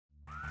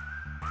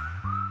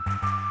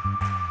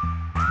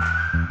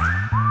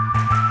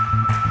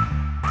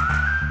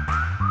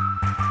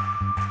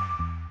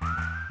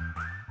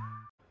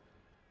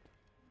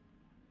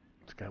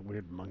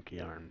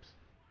monkey arms.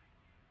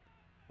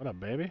 What up,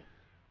 baby?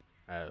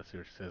 Alright, let's see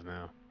what she says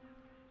now.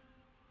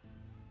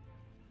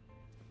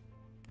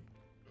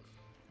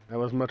 That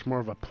was much more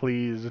of a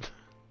pleased,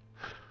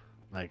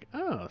 like,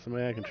 oh,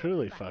 somebody I can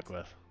truly fuck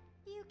with.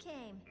 You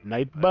came.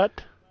 Night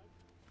butt?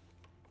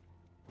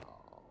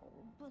 Oh,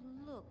 but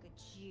look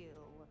at you.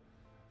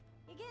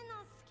 You're getting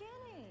all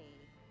skinny.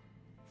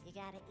 You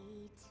gotta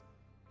eat.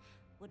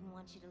 Wouldn't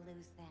want you to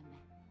lose them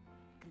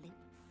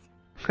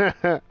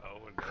glutes. Oh,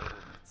 no.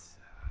 It's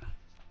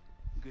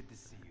good to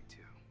see you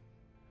too.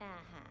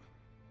 Uh-huh.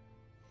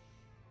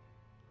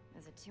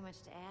 Is it too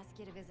much to ask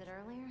you to visit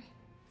earlier?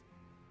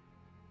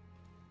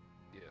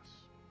 Yes.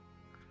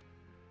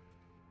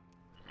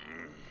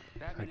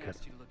 Batman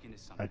asked you to look into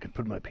something. I could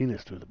put my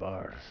penis through the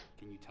bars.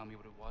 Can you tell me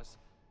what it was?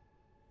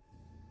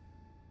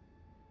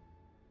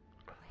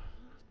 Wait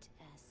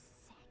a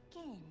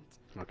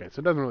second. Okay, so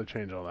it doesn't really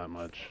change all that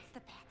much. It's the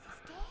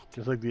Patsy's dead.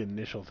 Just like the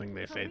initial thing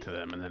they say to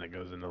them, and then it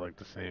goes into like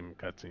the same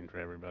cutscene for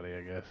everybody,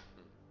 I guess.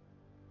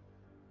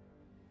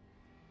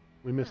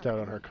 We missed out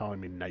on her calling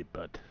me night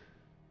butt.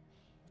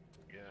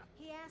 Yeah.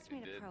 He asked He me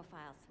to did.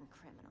 profile some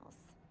criminals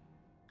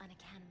on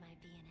account of my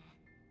being a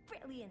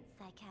brilliant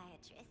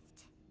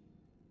psychiatrist.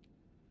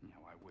 Yeah,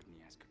 why wouldn't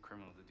he ask a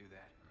criminal to do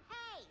that?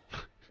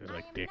 Hey! She's I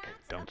like, am Dick,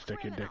 not don't a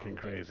stick your dick in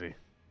criminal. crazy.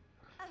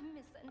 I'm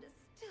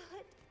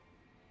misunderstood.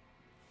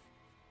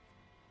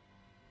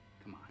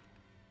 Come on.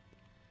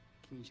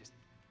 Can you just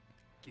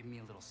give me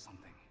a little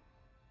something?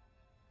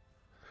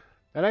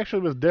 That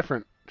actually was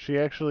different. She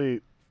actually...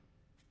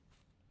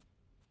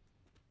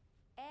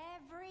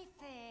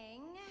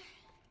 Everything.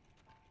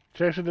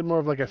 She actually did more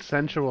of like a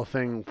sensual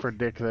thing for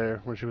Dick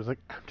there, where she was like,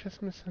 I'm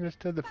just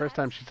misunderstood. The first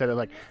time she said it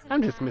like,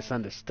 I'm just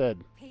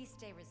misunderstood. Peace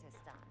de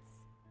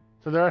resistance.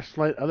 So there are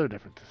slight other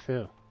differences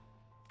too.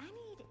 I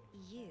need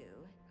you.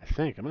 I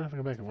think. I'm gonna have to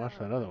go back and to watch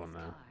follow that other this one now.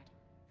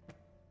 card.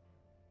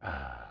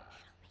 Ah.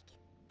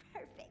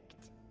 That'll make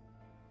it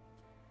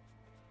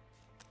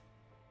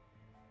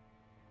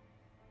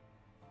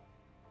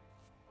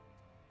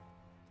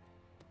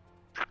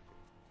perfect.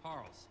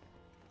 Harles.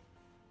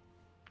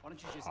 Why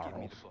don't you just give me the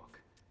Harles. book?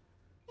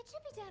 It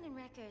should be down in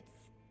records.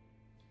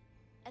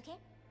 Okay?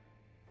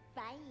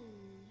 Bye.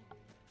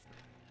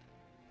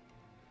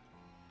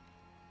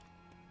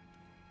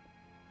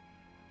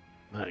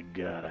 My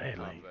God, I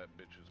Pop like... that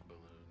bitch's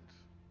balloons.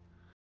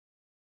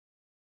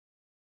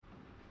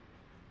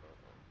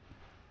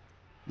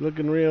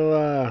 Looking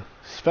real,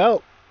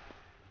 svelte.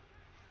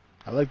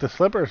 I like the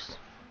slippers.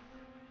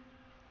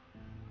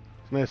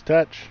 It's a nice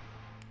touch.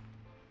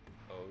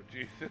 Oh,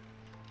 Jesus.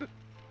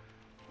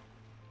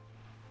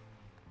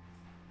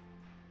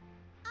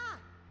 Ah!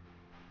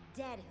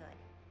 Deadhood.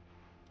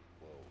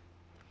 Whoa.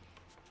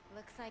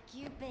 Looks like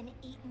you've been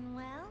eating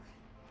well.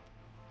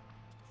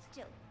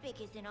 Still big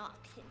as an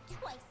ox and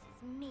twice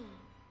as mean.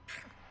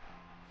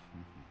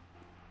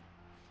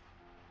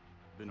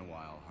 Been a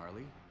while,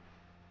 Harley.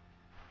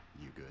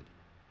 You good?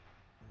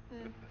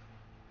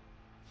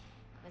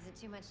 Was it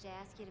too much to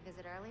ask you to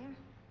visit earlier?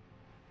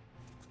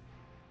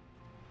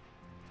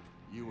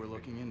 You were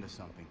looking into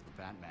something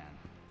for Batman.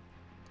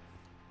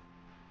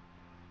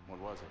 What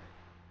was it?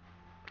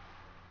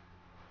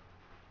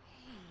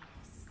 Wait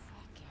a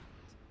second.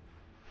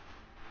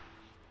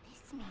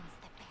 This means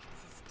the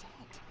Bats is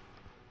dead.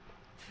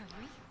 For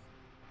real?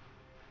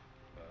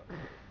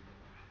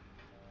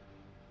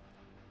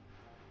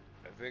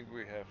 I think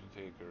we have to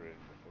take her in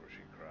before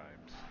she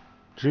crimes.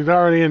 She's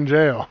already in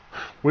jail.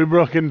 We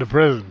broke into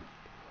prison.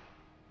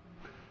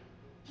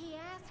 He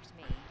asked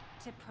me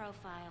to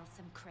profile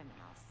some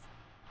criminals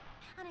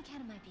on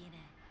account of my being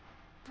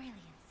a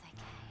brilliant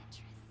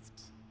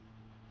psychiatrist.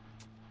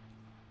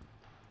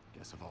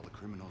 Guess of all the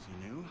criminals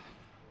he knew,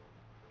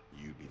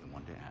 you'd be the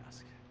one to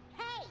ask.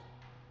 Hey!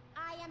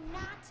 I am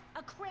not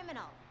a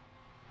criminal.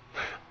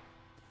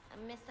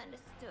 I'm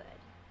misunderstood.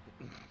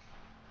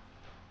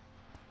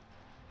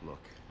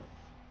 Look,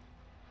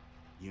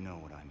 you know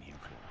what I'm here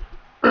for.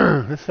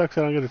 This sucks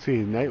I don't get to see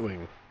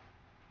Nightwing.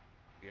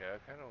 Yeah, I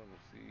kind of want to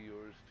see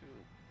yours too.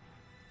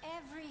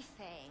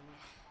 Everything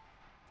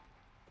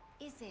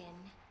is in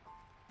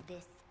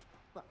this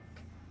book.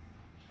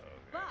 Okay.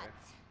 But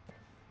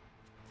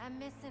I'm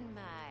missing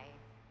my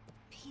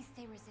piece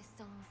de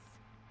resistance.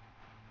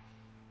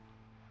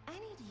 I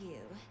need you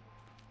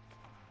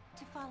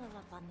to follow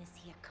up on this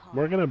here call.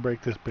 We're gonna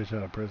break this bitch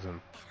out of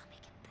prison. That'll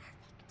make it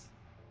perfect.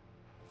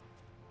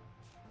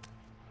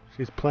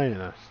 She's playing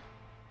us.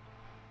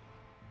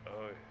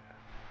 Oh, yeah.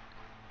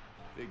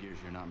 Figures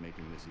you're not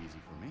making this easy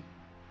for me.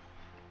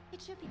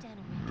 It should be done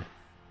in weeks.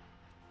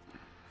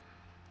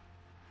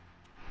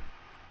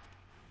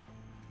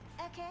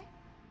 Okay.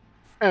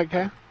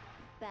 Okay.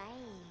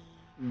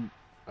 Bye.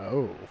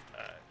 Oh.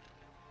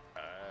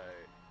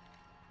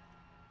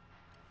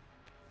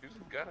 She's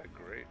got a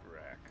great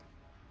rack.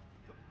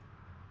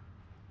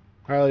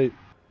 Harley.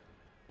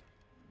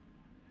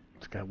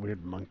 It's got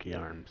weird monkey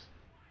arms.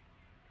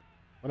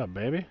 What up,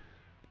 baby?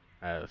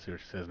 Alright, let's see what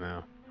she says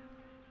now.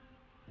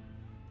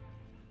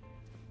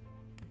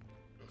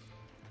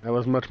 That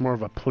was much more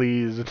of a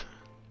pleased,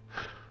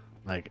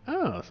 Like,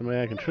 oh, somebody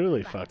I can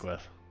truly fuck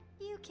with.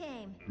 You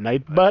came.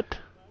 Night butt?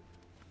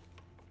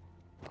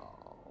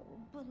 Oh,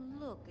 but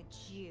look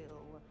at you.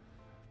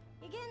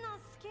 You're getting all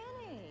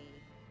skinny.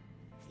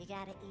 You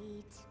gotta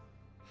eat.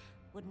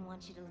 Wouldn't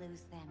want you to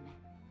lose them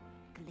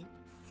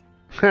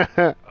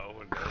glutes. Oh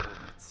no.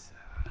 It's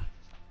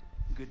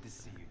good to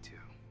see you too.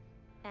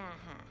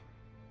 Uh-huh.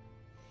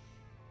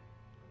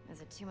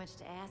 Is it too much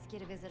to ask you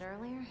to visit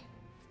earlier?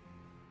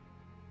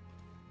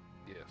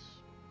 Yes.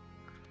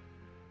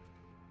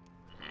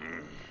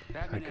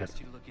 Batman could- asked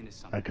you to look into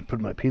something. I could put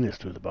my penis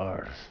through the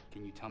bars.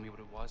 Can you tell me what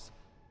it was?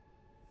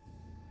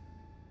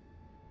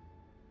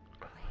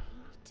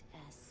 Wait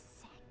a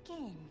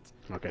second.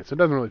 Okay, so it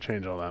doesn't really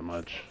change all that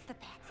much. The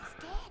Patsy's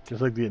dead.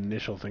 Just like the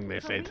initial thing they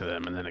say to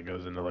them, and then it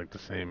goes into like the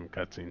same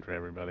cutscene for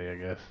everybody, I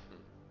guess.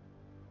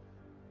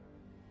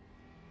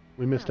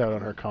 We missed out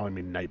on her calling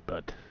me night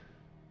butt.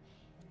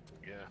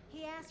 Yeah.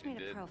 He asked He me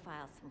to did.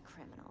 profile some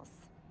criminals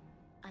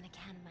on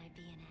account of my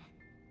being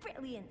a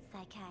brilliant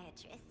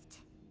psychiatrist.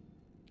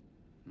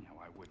 Yeah,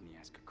 why wouldn't he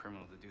ask a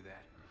criminal to do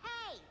that?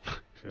 Hey!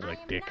 She's I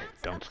like, am Dick,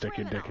 not don't a stick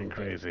your dick in criminal."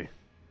 crazy.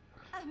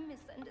 I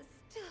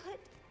misunderstood.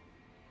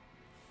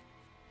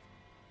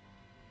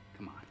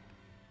 Come on.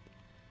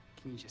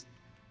 Can you just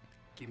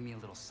give me a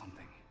little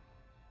something?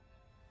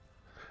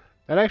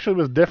 That actually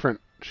was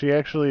different. She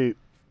actually...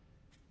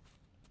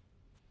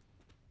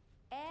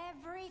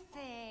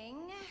 Everything.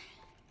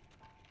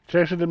 She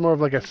actually did more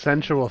of like a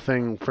sensual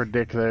thing for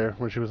Dick there,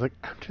 where she was like,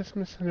 I'm just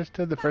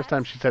misunderstood. The first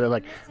time she said it,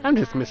 like, I'm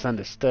just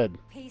misunderstood.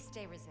 Peace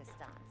de resistance.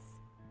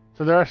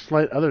 So there are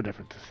slight other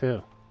differences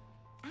too.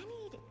 I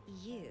need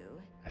you.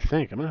 I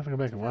think. I'm gonna have to go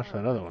back and watch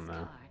follow that other this one now.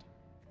 card.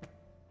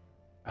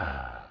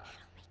 Ah,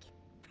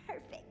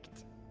 That'll make it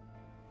perfect.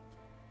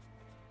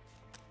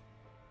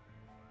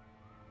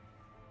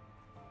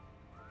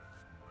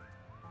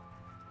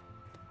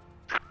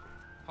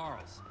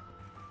 Harles.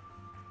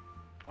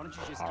 Why don't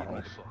you just give me the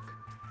Harles. book?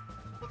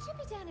 It should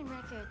be down in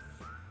records.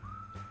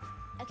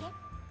 Okay?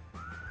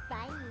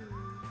 Bye.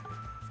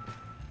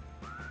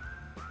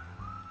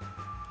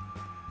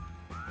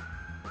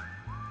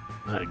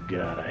 my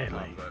God, I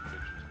like. That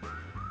bitch is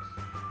brilliant.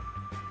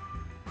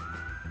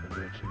 I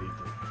bet you need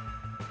to